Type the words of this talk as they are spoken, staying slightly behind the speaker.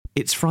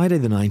It's Friday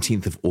the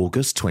 19th of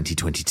August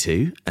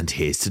 2022, and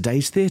here's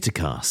today's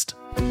Theatrecast.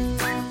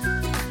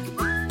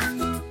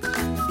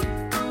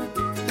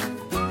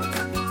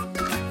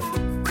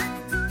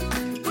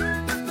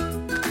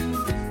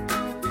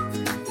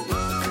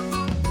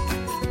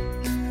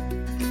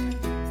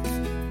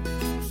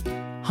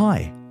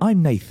 Hi,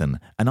 I'm Nathan,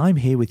 and I'm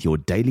here with your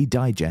daily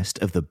digest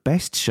of the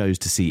best shows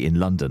to see in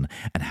London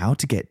and how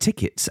to get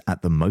tickets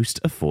at the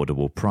most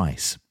affordable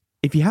price.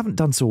 If you haven't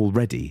done so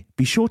already,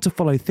 be sure to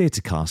follow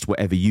Theatrecast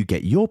wherever you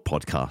get your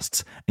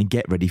podcasts and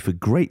get ready for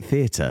great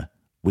theatre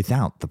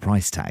without the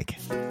price tag.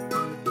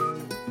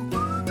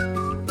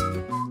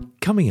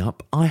 Coming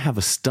up, I have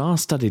a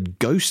star-studded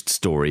ghost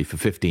story for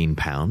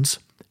 £15,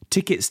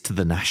 tickets to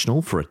the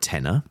National for a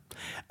tenner,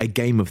 a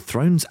Game of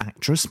Thrones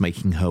actress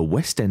making her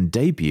West End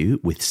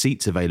debut with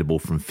seats available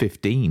from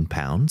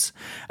 £15,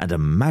 and a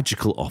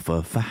magical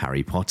offer for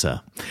Harry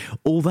Potter.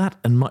 All that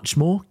and much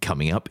more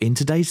coming up in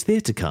today's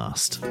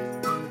Theatrecast.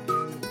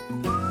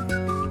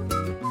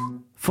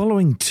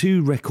 Following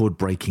two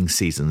record-breaking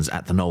seasons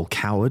at the Noel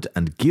Coward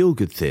and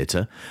Gielgud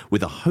Theatre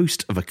with a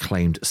host of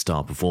acclaimed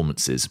star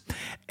performances,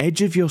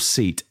 Edge of Your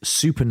Seat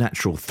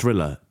supernatural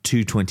thriller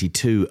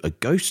 222 A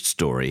Ghost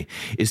Story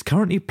is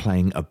currently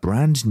playing a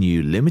brand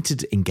new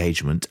limited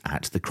engagement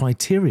at the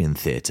Criterion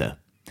Theatre.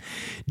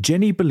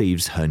 Jenny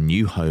believes her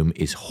new home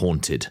is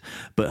haunted,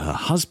 but her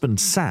husband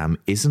Sam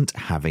isn't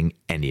having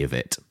any of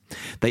it.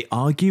 They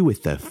argue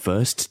with their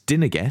first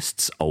dinner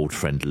guests, old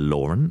friend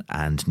Lauren,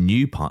 and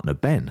new partner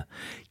Ben.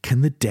 Can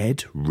the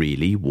dead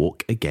really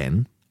walk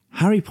again?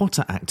 Harry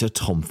Potter actor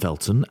Tom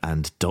Felton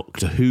and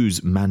Doctor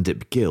Who's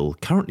Mandip Gill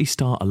currently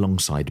star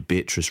alongside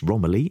Beatrice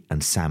Romilly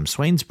and Sam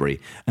Swainsbury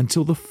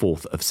until the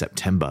 4th of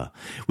September,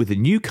 with a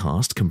new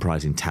cast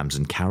comprising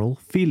Tamsin Carroll,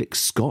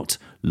 Felix Scott,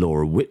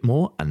 Laura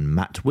Whitmore and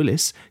Matt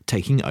Willis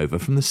taking over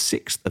from the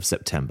 6th of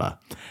September.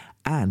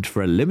 And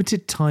for a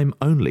limited time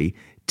only,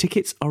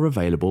 tickets are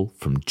available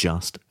from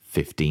just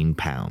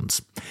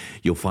 £15.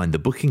 You'll find the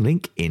booking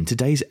link in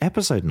today's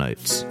episode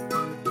notes.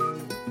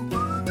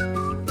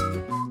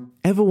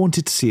 Ever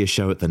wanted to see a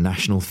show at the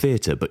National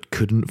Theatre but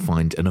couldn't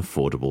find an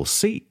affordable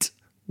seat?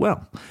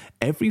 Well,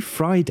 every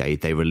Friday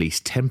they release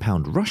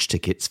 £10 rush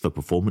tickets for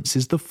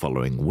performances the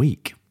following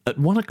week. At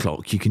 1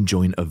 o'clock you can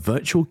join a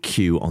virtual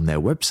queue on their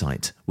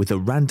website with a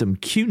random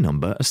queue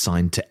number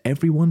assigned to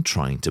everyone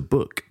trying to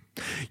book.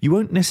 You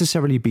won't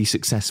necessarily be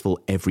successful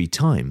every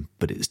time,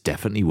 but it's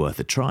definitely worth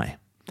a try.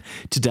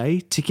 Today,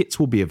 tickets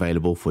will be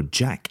available for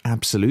Jack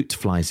Absolute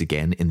Flies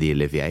Again in the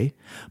Olivier,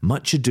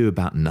 Much Ado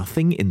About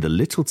Nothing in the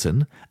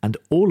Littleton, and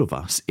All of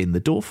Us in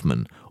the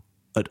Dorfman,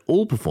 at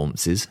all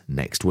performances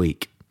next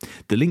week.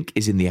 The link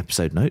is in the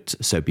episode notes,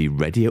 so be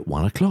ready at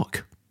 1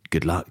 o'clock.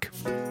 Good luck.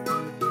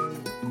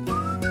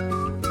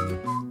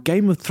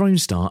 Game of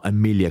Thrones star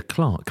Emilia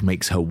Clarke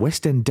makes her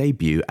West End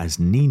debut as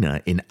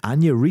Nina in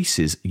Anya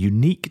Reese's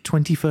unique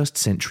 21st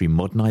century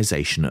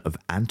modernisation of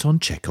Anton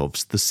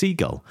Chekhov's The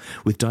Seagull,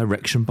 with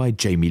direction by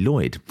Jamie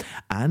Lloyd.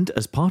 And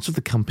as part of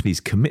the company's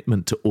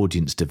commitment to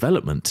audience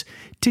development,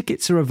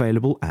 tickets are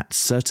available at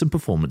certain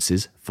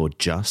performances for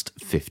just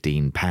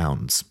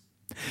 £15.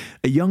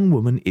 A young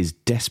woman is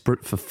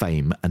desperate for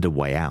fame and a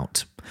way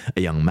out.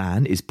 A young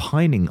man is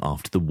pining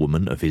after the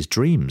woman of his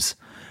dreams.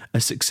 A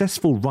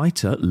successful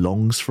writer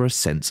longs for a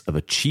sense of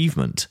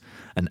achievement.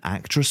 An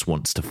actress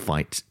wants to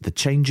fight the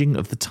changing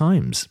of the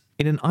times.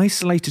 In an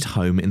isolated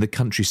home in the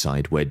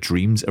countryside where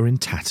dreams are in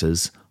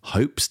tatters,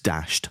 hopes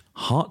dashed,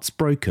 hearts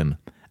broken,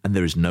 and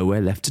there is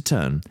nowhere left to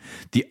turn,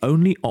 the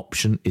only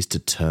option is to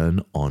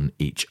turn on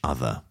each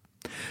other.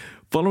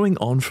 Following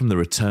on from the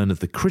return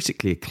of the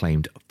critically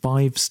acclaimed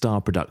 5-star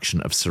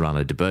production of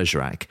Cyrano de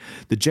Bergerac,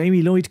 the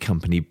Jamie Lloyd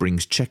Company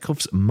brings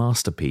Chekhov's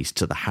masterpiece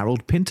to the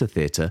Harold Pinter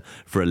Theatre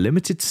for a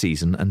limited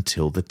season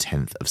until the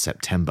 10th of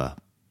September.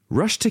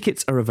 Rush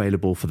tickets are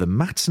available for the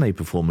matinee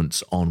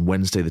performance on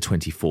Wednesday the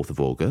 24th of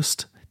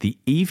August, the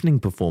evening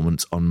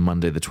performance on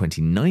Monday the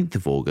 29th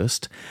of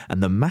August,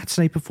 and the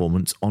matinee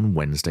performance on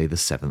Wednesday the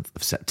 7th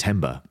of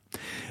September.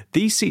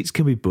 These seats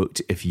can be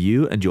booked if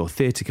you and your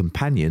theatre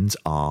companions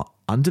are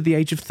under the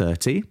age of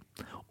 30,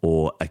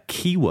 or a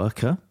key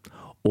worker,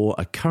 or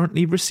are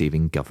currently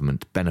receiving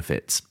government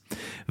benefits.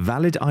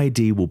 Valid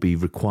ID will be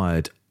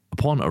required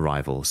upon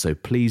arrival, so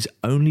please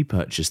only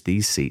purchase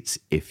these seats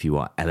if you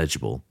are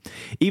eligible.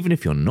 Even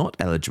if you're not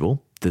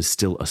eligible, there's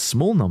still a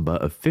small number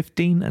of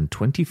 £15 and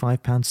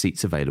 £25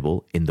 seats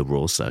available in the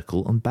Royal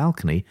Circle and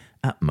balcony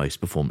at most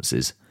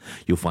performances.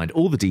 You'll find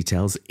all the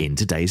details in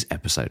today's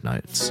episode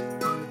notes.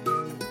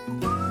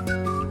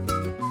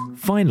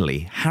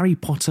 Finally, Harry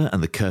Potter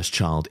and the Cursed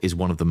Child is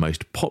one of the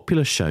most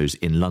popular shows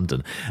in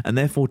London, and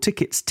therefore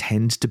tickets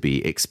tend to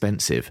be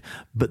expensive.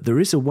 But there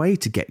is a way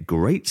to get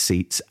great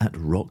seats at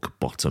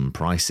rock-bottom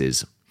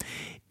prices.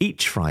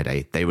 Each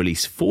Friday, they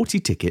release 40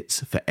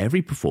 tickets for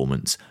every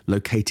performance,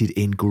 located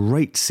in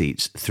great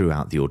seats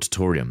throughout the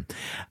auditorium,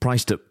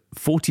 priced at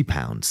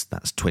 £40,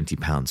 that's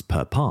 £20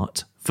 per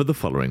part, for the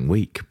following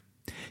week.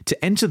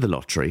 To enter the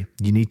lottery,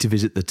 you need to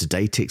visit the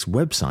TodayTix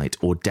website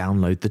or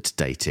download the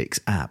TodayTix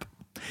app.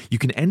 You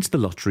can enter the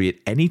lottery at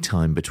any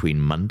time between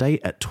Monday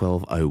at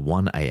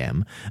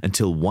 12:01am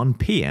until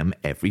 1pm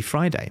every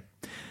Friday.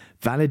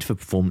 Valid for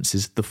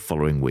performances the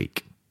following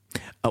week.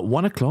 At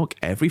 1 o'clock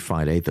every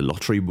Friday, the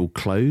lottery will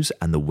close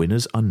and the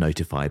winners are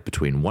notified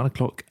between 1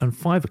 o'clock and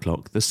 5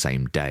 o'clock the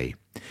same day.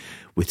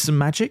 With some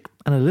magic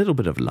and a little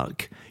bit of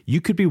luck, you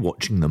could be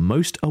watching the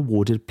most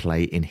awarded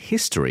play in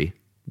history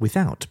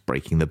without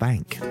breaking the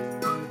bank.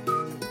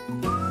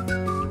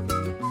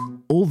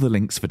 All the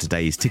links for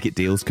today's ticket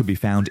deals can be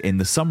found in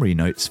the summary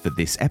notes for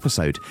this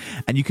episode,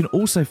 and you can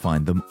also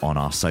find them on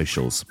our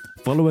socials.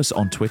 Follow us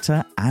on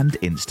Twitter and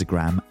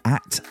Instagram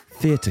at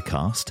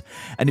Theatrecast,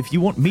 and if you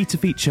want me to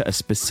feature a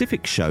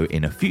specific show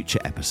in a future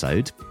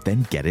episode,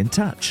 then get in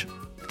touch.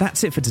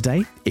 That's it for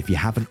today. If you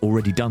haven't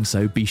already done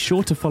so, be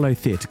sure to follow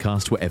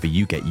Theatrecast wherever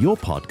you get your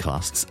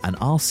podcasts, and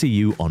I'll see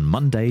you on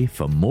Monday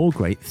for more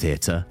great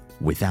theatre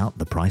without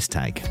the price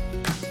tag.